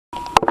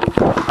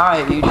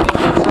Hi YouTube,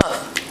 what's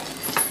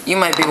up? You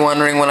might be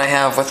wondering what I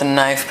have with a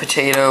knife,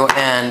 potato,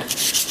 and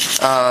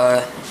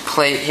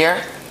plate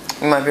here.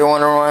 You might be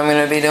wondering what I'm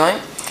going to be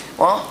doing.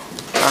 Well,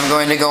 I'm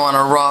going to go on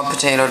a raw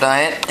potato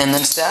diet and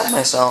then stab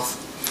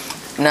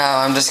myself. No,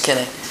 I'm just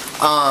kidding.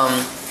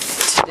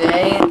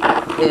 Today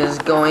is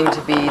going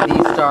to be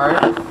the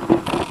start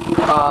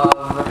of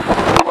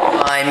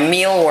my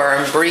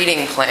mealworm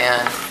breeding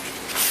plan.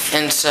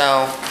 And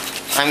so,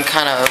 I'm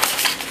kind of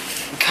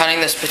cutting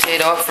this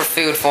potato up for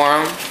food for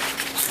them.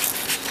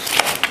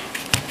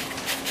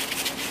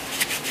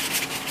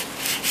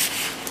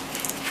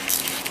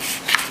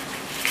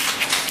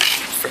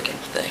 Freaking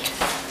thick.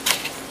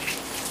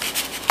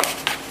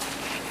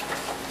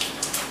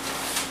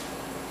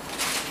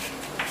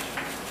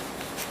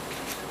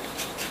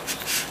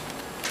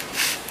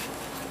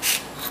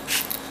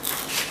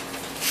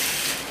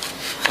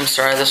 I'm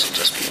sorry, this will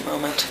just be a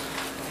moment.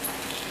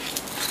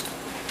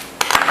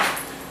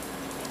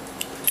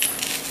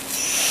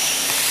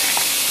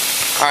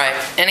 Alright,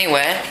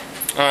 anyway,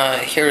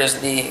 here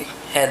is the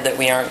head that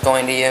we aren't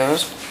going to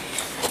use.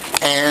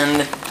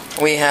 And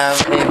we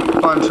have a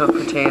bunch of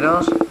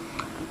potatoes.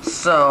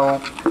 So,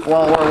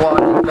 while we're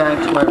walking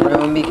back to my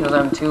room, because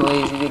I'm too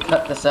lazy to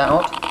cut this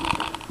out,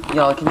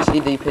 y'all can see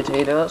the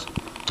potatoes.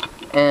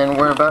 And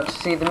we're about to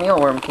see the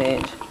mealworm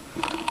cage.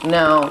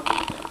 Now,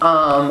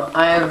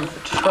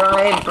 I've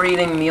tried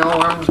breeding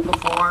mealworms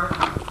before,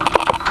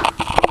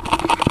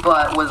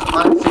 but was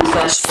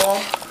unsuccessful.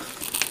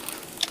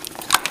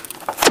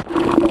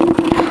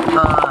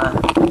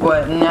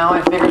 But now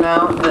I figured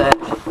out that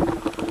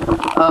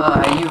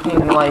you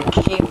can like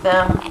keep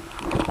them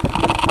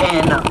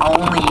in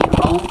only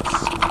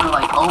oats for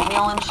like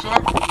oatmeal and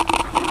shit.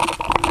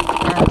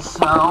 And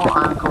so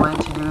I'm going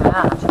to do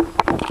that.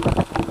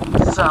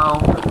 So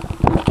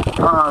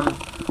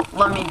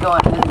let me go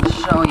ahead and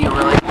show you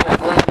really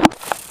quickly.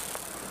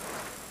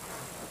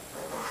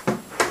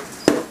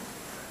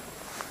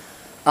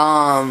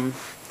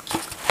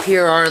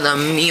 Here are the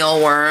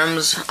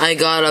mealworms. I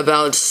got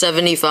about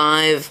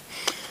 75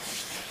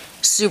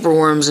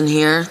 superworms in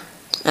here.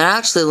 It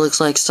actually looks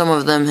like some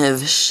of them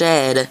have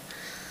shed.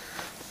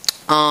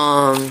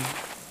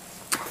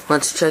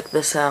 Let's check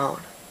this out.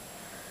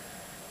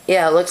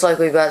 Yeah, it looks like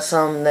we've got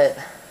some that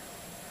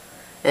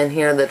in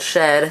here that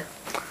shed.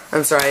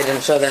 I'm sorry I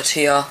didn't show that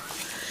to y'all.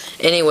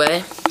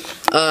 Anyway,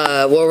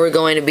 what we're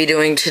going to be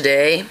doing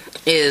today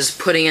is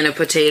putting in a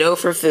potato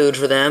for food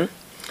for them.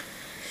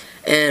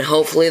 And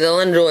hopefully they'll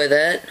enjoy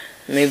that.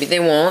 Maybe they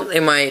won't. They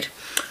might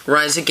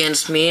rise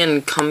against me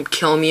and come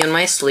kill me in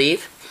my sleep.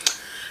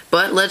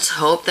 But let's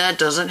hope that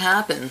doesn't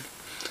happen.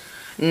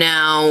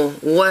 Now,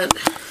 what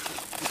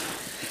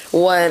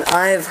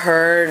I've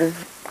heard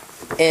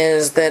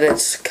is that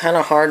it's kind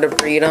of hard to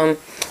breed them.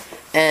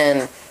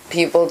 And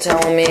people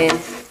tell me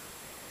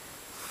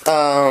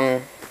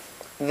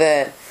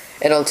that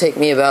it'll take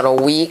me about a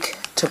week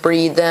to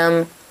breed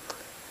them.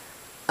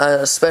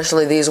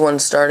 Especially these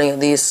ones starting at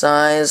these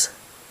size.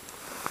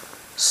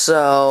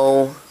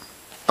 So,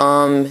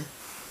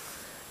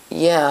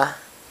 yeah.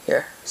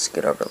 Here,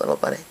 scoot over a little,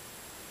 buddy.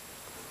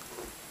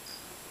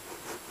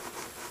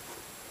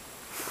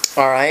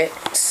 Alright,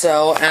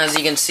 so as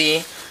you can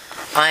see,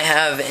 I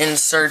have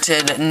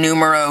inserted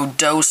numero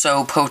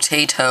doso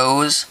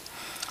potatoes.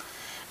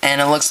 And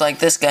it looks like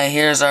this guy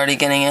here is already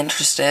getting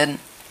interested.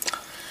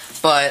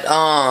 But,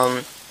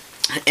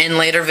 in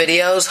later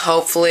videos,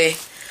 hopefully,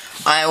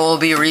 I will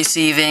be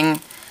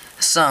receiving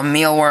some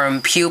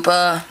mealworm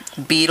pupa,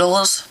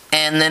 beetles,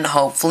 and then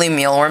hopefully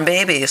mealworm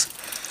babies.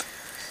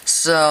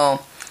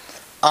 So,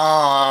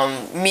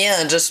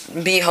 yeah,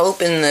 just be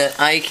hoping that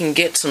I can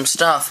get some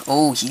stuff.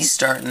 Oh, he's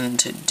starting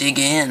to dig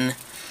in.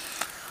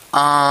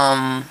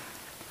 And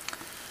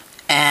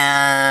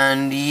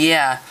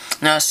yeah.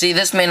 Now, see,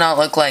 this may not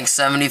look like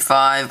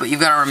 75, but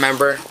you've got to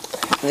remember,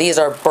 these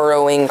are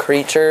burrowing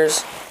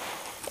creatures.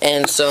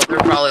 And so they're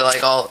probably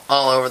like all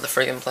over the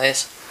friggin'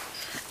 place.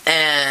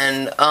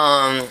 And,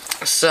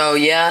 so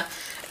yeah,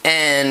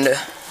 and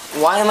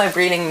why am I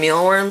breeding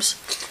mealworms?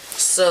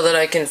 So that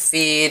I can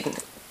feed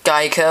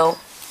Geico.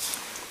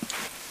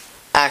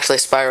 Actually,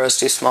 Spyro's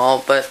too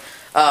small, but,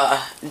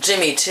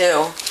 Jimmy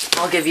too.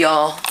 I'll give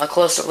y'all a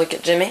closer look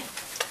at Jimmy.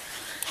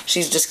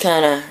 She's just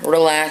kind of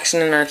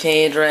relaxing in her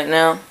cage right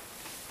now.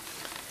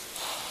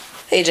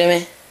 Hey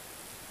Jimmy,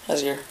 how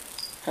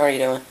are you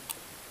doing?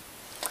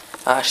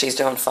 She's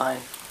doing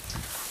fine.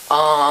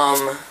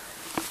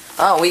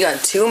 Oh, we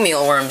got 2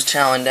 mealworms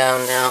chowing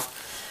down now.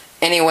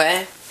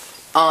 Anyway,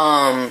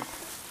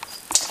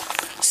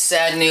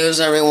 sad news,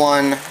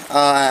 everyone.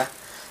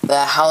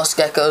 The house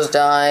geckos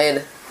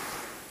died.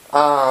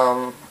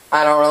 I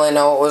don't really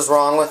know what was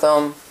wrong with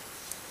them,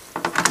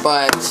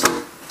 but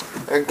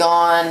they're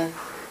gone.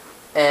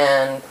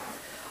 And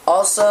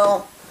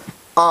also,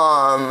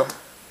 I've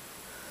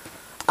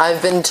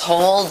been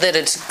told that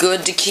it's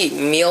good to keep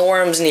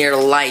mealworms near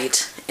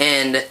light,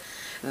 and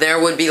there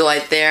would be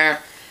light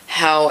there.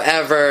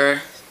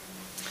 However,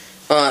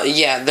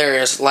 yeah, there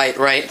is light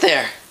right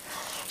there.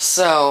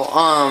 So,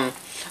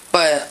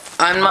 but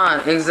I'm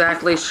not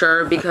exactly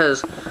sure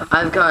because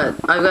I've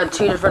got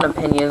two different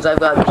opinions. I've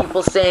got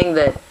people saying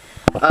that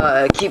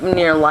keep them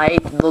near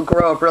light, they'll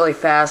grow up really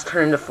fast,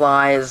 turn into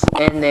flies,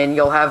 and then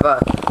you'll have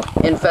a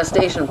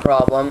infestation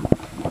problem.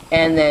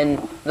 And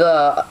then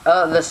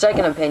the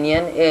second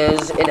opinion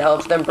is it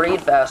helps them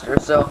breed faster.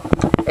 So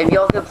if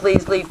y'all could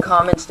please leave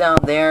comments down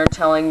there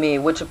telling me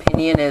which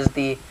opinion is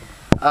the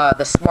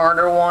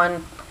smarter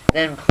one,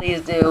 then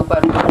please do.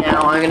 But for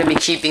now, I'm going to be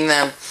keeping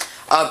them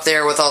up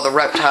there with all the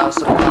reptile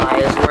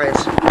supplies where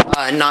it's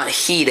not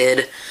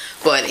heated,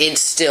 but it's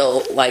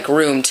still like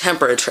room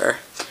temperature.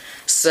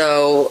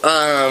 So,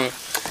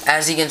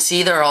 as you can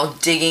see, they're all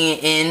digging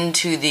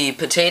into the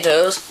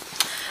potatoes,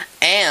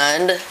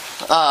 and,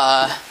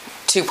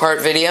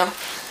 two-part video.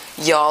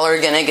 Y'all are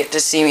gonna get to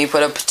see me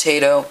put a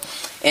potato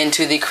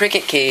into the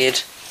cricket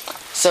cage.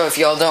 So if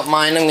y'all don't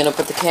mind, I'm gonna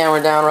put the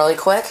camera down really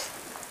quick.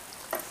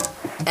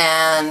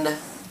 And,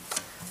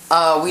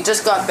 we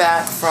just got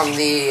back from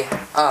the,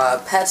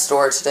 pet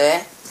store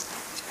today,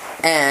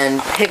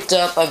 and picked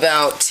up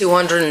about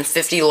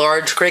 250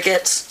 large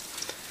crickets.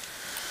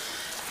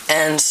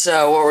 And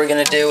so what we're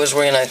going to do is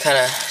we're going to kind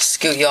of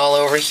scoot y'all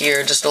over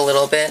here just a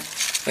little bit,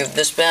 move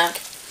this back,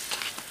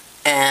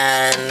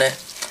 and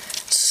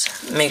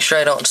make sure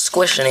I don't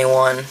squish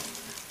anyone.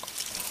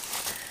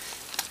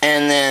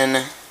 And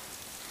then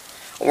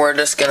we're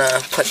just going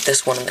to put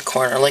this one in the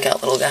corner. Look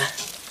out, little guy.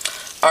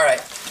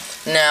 Alright,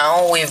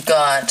 now we've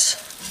got...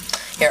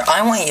 Here,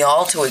 I want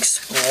y'all to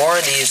explore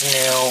these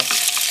new...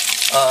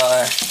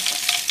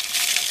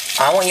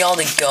 I want y'all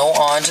to go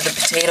onto the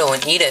potato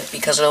and eat it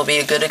because it'll be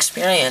a good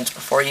experience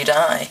before you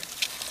die.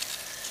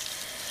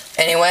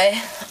 Anyway,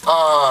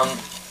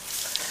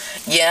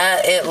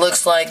 yeah, it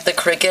looks like the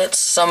crickets,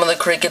 some of the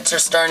crickets are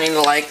starting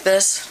to like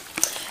this.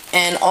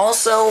 And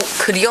also,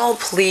 could y'all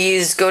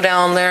please go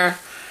down there?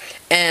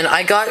 And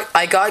I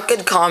got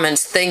good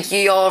comments. Thank you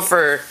y'all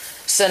for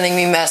sending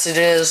me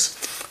messages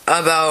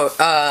about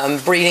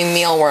breeding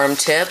mealworm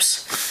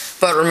tips.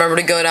 But remember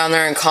to go down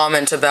there and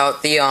comment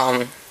about the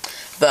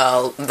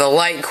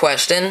light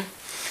question,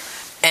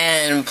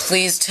 and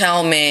please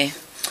tell me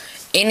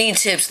any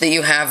tips that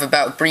you have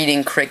about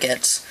breeding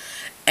crickets.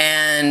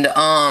 And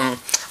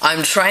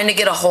I'm trying to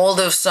get a hold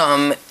of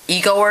some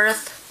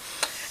eco-earth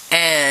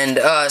and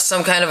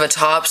some kind of a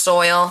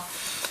topsoil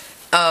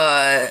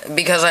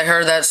because I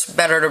heard that's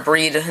better to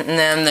breed in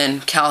them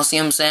than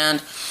calcium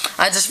sand.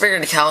 I just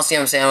figured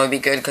calcium sand would be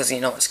good because you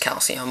know it's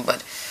calcium.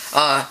 But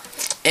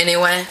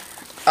anyway,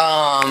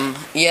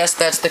 yes,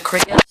 that's the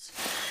crickets.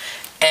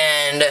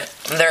 And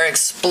they're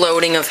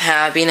exploding of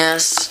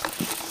happiness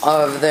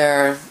of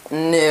their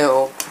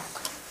new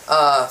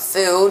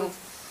food,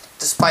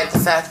 despite the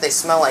fact they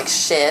smell like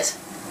shit.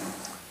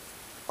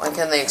 Why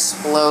can't they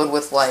explode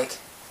with, like,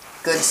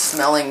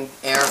 good-smelling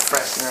air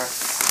freshener,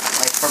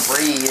 like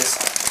Febreze?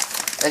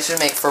 They should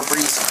make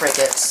Febreze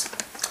crickets.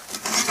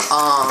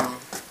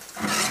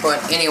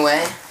 But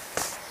anyway,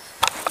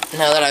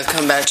 now that I've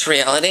come back to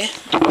reality,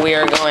 we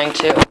are going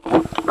to...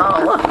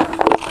 Oh, look!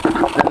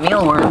 The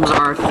mealworms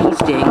are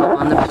feasting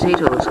on the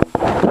potatoes.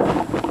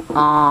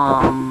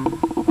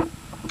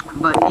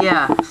 But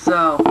yeah,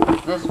 so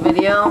this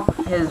video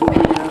has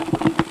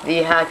been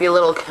the happy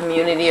little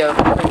community of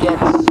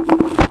crickets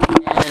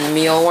and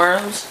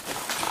mealworms.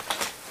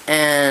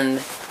 And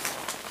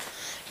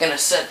I'm gonna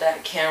set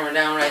that camera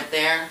down right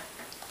there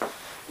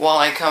while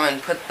I come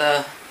and put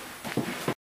the